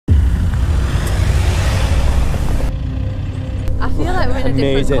we're in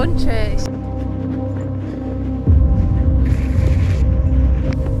a different country.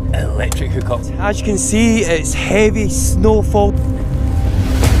 Electric hookup. As you can see, it's heavy snowfall.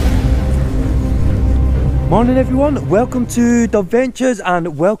 Morning everyone, welcome to dubventures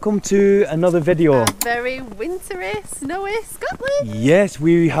and welcome to another video. Very wintry, snowy Scotland. Yes,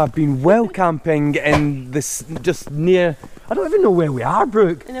 we have been well camping in this, just near, I don't even know where we are,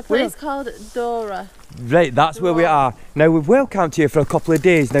 Brooke. In a place called Dora. Right, that's where we are. Now we've well camped here for a couple of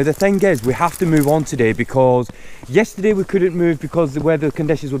days. Now the thing is, we have to move on today because yesterday we couldn't move because the weather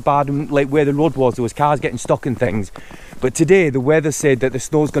conditions were bad and like where the road was, there was cars getting stuck and things. But today the weather said that the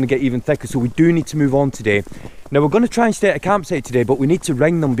snow's going to get even thicker, so we do need to move on today. Now we're going to try and stay at a campsite today, but we need to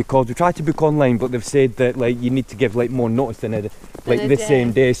ring them because we tried to book online, but they've said that like you need to give like more notice than the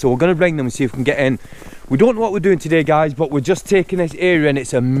same day. So we're going to ring them and see if we can get in. We don't know what we're doing today, guys, but we're just taking this area and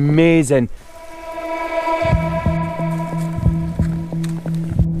it's amazing.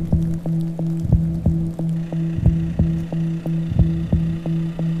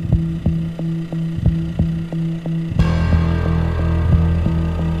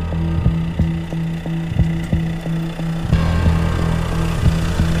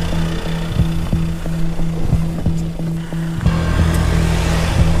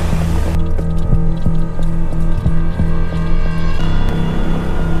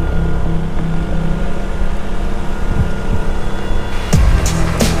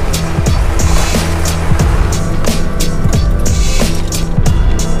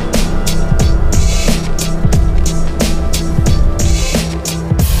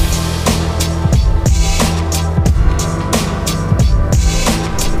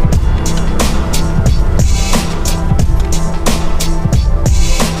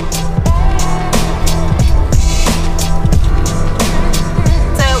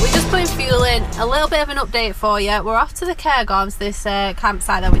 A little bit of an update for you. We're off to the Cairngorms, this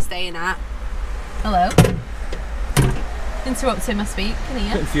campsite that we're staying at. Hello. Interrupting my speak, can you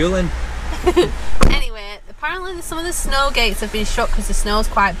hear? Putting fuel in. Anyway, apparently some of the snow gates have been shut because the snow's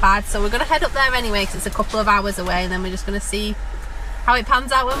quite bad, so we're going to head up there anyway because it's a couple of hours away, and then we're just going to see how it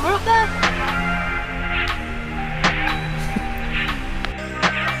pans out when we're up there.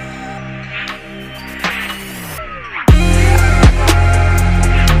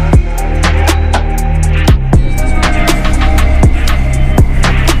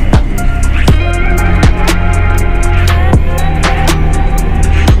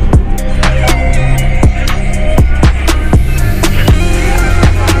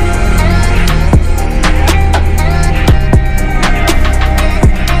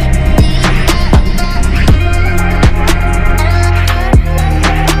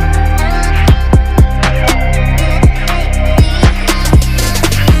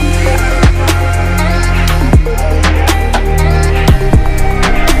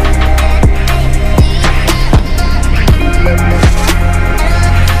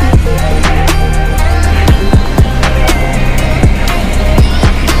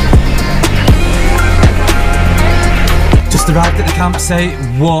 Arrived at the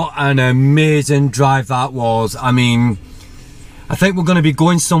campsite. What an amazing drive that was. I mean, I think we're going to be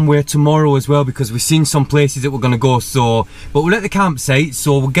going somewhere tomorrow as well because we've seen some places that we're going to go, so but we're at the campsite,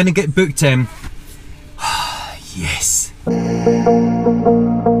 so we're going to get booked in. Yes.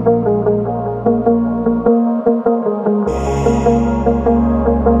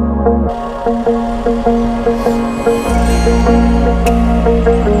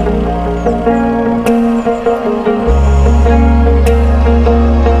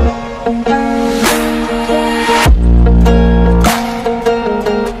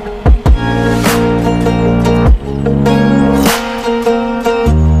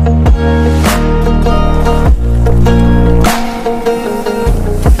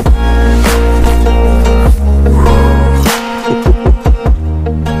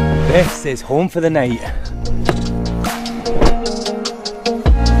 This is home for the night.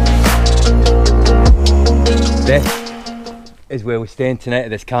 This is where we're staying tonight at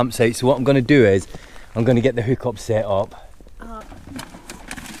this campsite. So what I'm going to do is I'm going to get the hookup set up.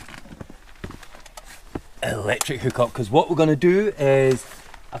 Electric hookup, because what we're going to do is,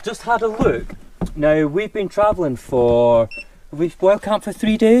 I've just had a look. Now we've been travelling for, we've well camped for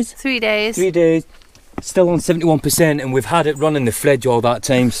 3 days? 3 days. 3 days. Still on 71%, and we've had it running the fridge all that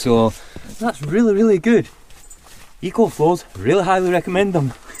time, so that's really good. EcoFlows, really highly recommend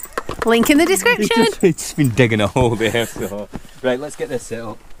them. Link in the description. It's just been digging a hole there, so right, let's get this set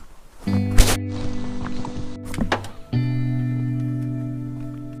up.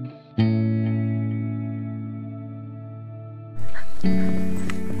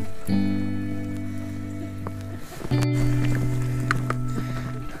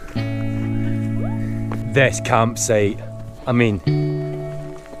 this campsite. I mean,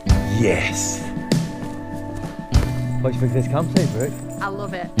 yes. What do you think of this campsite, Brooke? I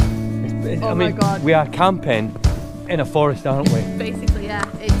love it. I mean, God. we are camping in a forest, aren't we? Basically, yeah.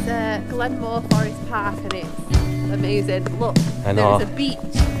 It's Glenmore Forest Park and it's amazing. Look, I know. there's a beach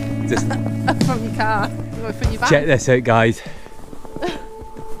Just from your car, from your back. check this out, guys.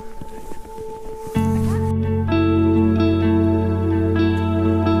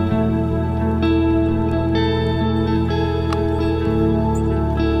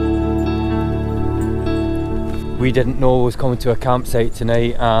 We didn't know we was coming to a campsite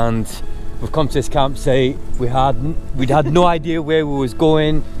tonight, and we've come to this campsite. We'd had no idea where we was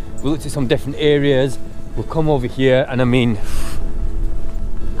going. We looked at some different areas. We've come over here, and I mean,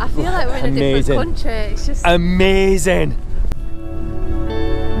 I feel like we're in a different country. It's just amazing.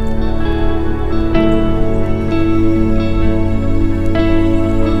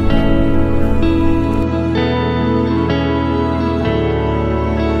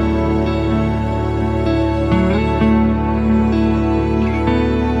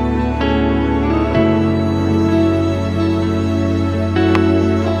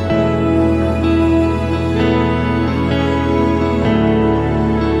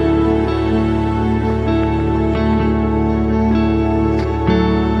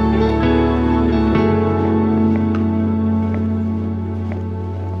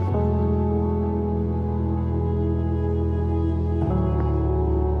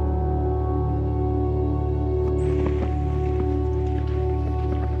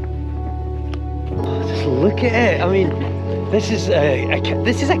 Look at it. I mean, this is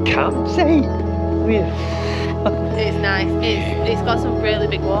a campsite. I mean, it's nice. It's got some really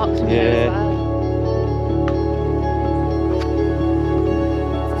big walks from here as well.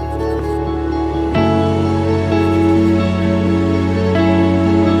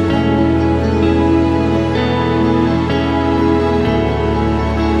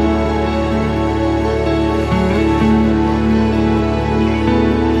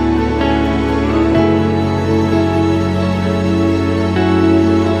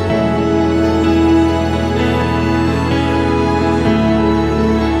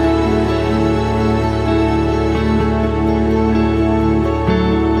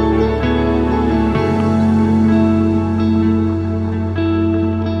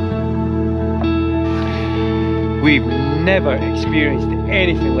 we've never experienced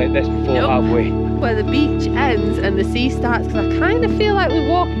anything like this before, have we? Where the beach ends and the sea starts, because I kind of feel like we're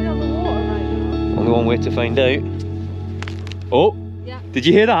walking on the water right now. Only one way to find out. Oh, yeah. Did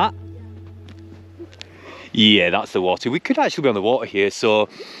you hear that? Yeah, that's the water. We could actually be on the water here, so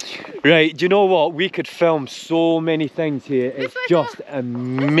right, do you know what? We could film so many things here. It's just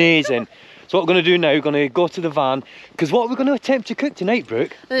amazing. So what we're going to do now, we're going to go to the van, because what we're going to attempt to cook tonight,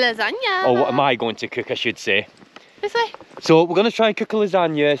 Brooke? Lasagna. Or what am I going to cook, I should say. This way. So we're going to try and cook a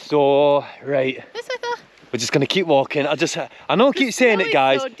lasagna, so, right. This way though. We're just going to keep walking. I know I keep saying it,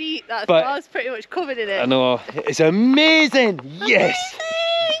 guys. So deep, that but was pretty much covered in it. I know, it's amazing. Yes.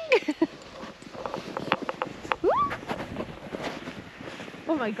 Amazing.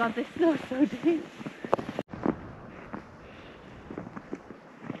 Oh my god, this snow's so deep.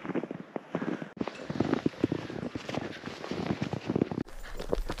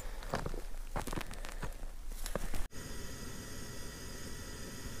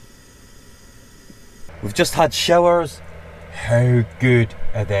 We've just had showers. How good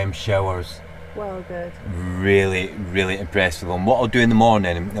are them showers? Well good. Really, really impressed with them. What I'll do in the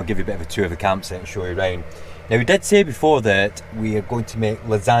morning, I'll give you a bit of a tour of the campsite and show you around. Now we did say before that we are going to make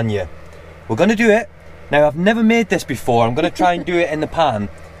lasagna. We're going to do it. Now I've never made this before. I'm going to try and do it in the pan.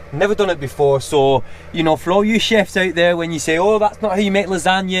 Never done it before, so you know, for all you chefs out there, when you say, oh, that's not how you make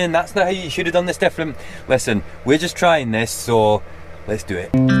lasagna and that's not how you should have done this different, listen, we're just trying this, so let's do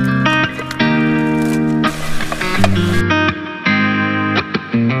it.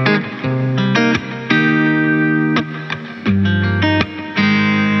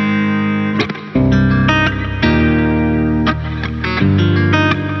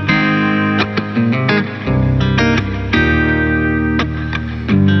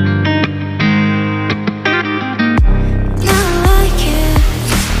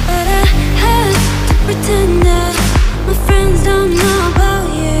 My friends don't know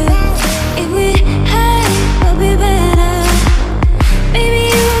about you.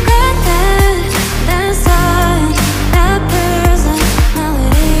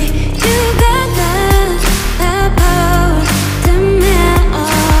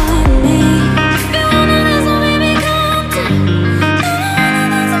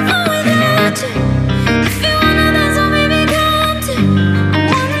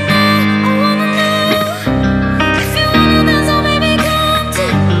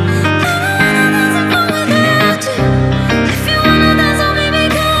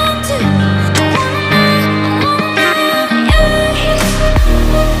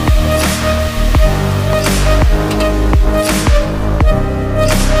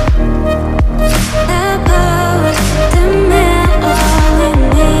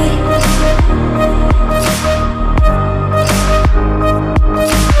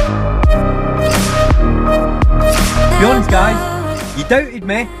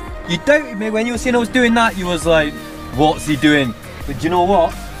 doubted me. You doubted me when you were saying I was doing that. You was like, what's he doing? But do you know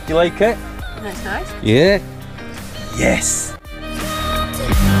what? Do you like it? That's nice. Yeah. Yes.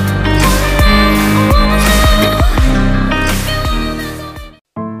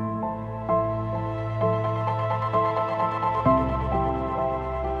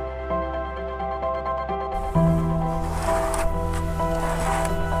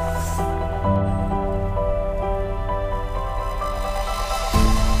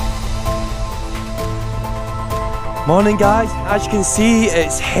 Morning guys, as you can see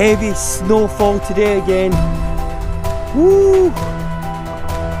it's heavy snowfall today again. Woo!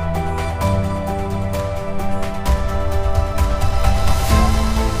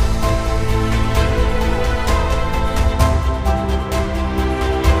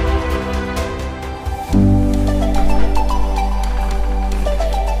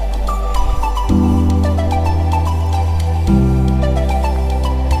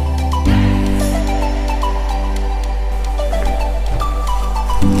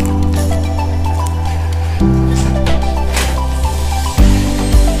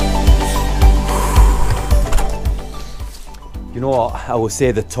 You know what, I will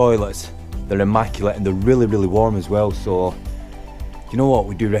say the toilets, they're immaculate and they're really, really warm as well, so you know what,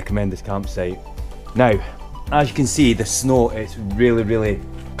 we do recommend this campsite. Now, as you can see, the snow, it's really, really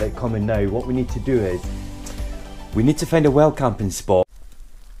like coming now. What we need to do is, we need to find a well camping spot.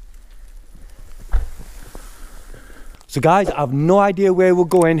 So guys, I have no idea where we're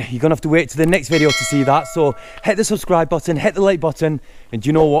going. You're gonna have to wait to the next video to see that. So hit the subscribe button, hit the like button, and do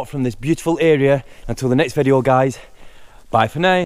you know what, from this beautiful area, until the next video guys, bye for now.